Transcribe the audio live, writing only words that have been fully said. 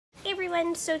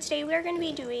everyone, so today we're going to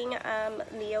be doing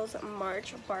Leo's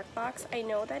March BarkBox. I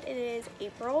know that it is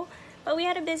April, but we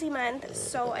had a busy month,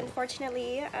 so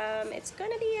unfortunately it's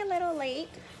going to be a little late,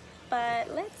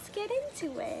 but let's get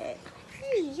into it.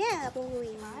 Yeah, boy.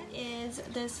 That is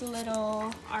this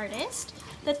little artist.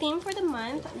 The theme for the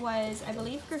month was, I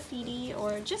believe, graffiti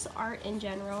or just art in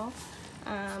general,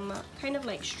 kind of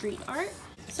like street art.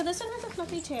 So this one has a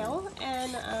fluffy tail,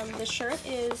 and the shirt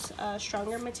is a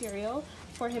stronger material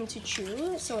for him to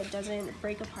chew so it doesn't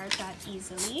break apart that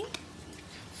easily.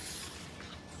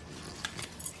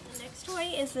 The next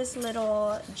toy is this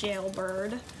little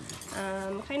jailbird,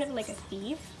 kind of like a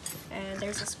thief, and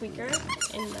there's a squeaker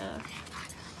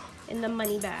in the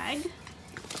money bag.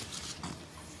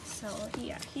 So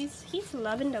yeah, he's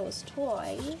loving those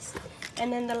toys.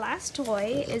 And then the last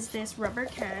toy is this rubber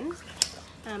can.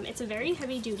 It's a very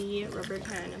heavy-duty rubber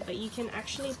can, but you can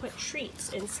actually put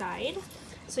treats inside.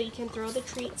 So you can throw the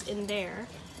treats in there,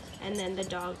 and then the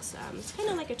dogs, it's kind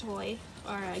of like a toy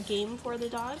or a game for the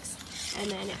dogs.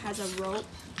 And then it has a rope,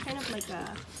 kind of like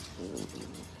a,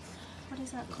 what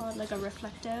is that called? Like a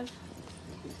reflective.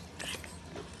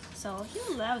 So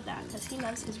he'll love that because he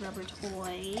loves his rubber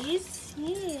toys.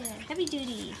 Yeah,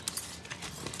 heavy-duty.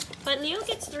 But Leo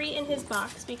gets 3 in his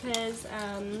box because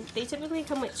they typically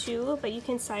come with 2, but you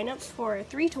can sign up for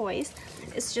 3 toys.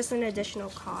 It's just an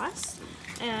additional cost.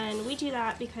 And we do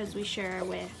that because we share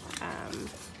with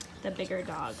the bigger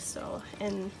dogs. So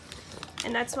and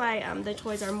that's why the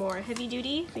toys are more heavy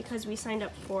duty, because we signed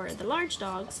up for the large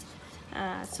dogs.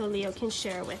 So Leo can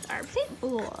share with our pit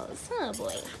bulls. Oh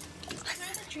boy.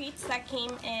 Treats that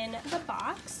came in the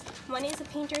box. One is a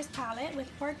painter's palette with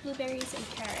pork, blueberries, and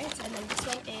carrots, and then this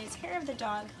one is hair of the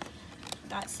dog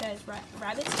that says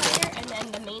rabbit spider, and then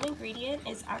the main ingredient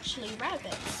is actually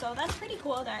rabbit. So that's pretty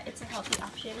cool that it's a healthy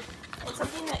option and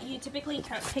something that you typically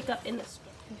can't pick up in the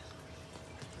store.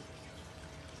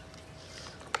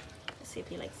 Let's see if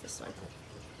he likes this one.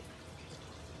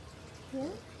 Yeah.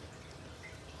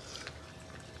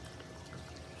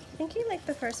 I think he liked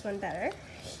the first one better,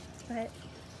 but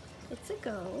it's a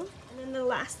go. And then the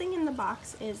last thing in the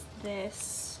box is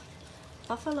this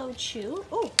buffalo chew.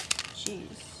 Oh, jeez,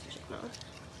 no.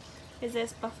 Is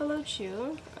this buffalo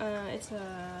chew? It's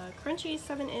a crunchy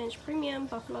 7-inch premium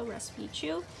buffalo recipe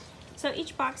chew. So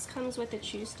each box comes with a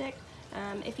chew stick.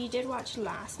 If you did watch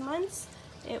last month's,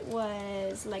 it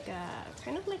was like a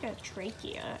kind of like a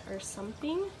trachea or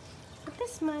something. But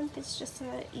this month it's just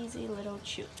an easy little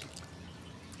chew.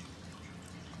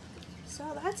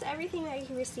 So that's everything that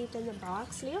he received in the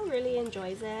box. Leo really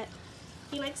enjoys it.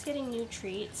 He likes getting new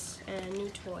treats and new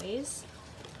toys.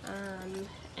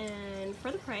 And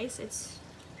for the price, it's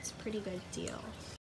a pretty good deal.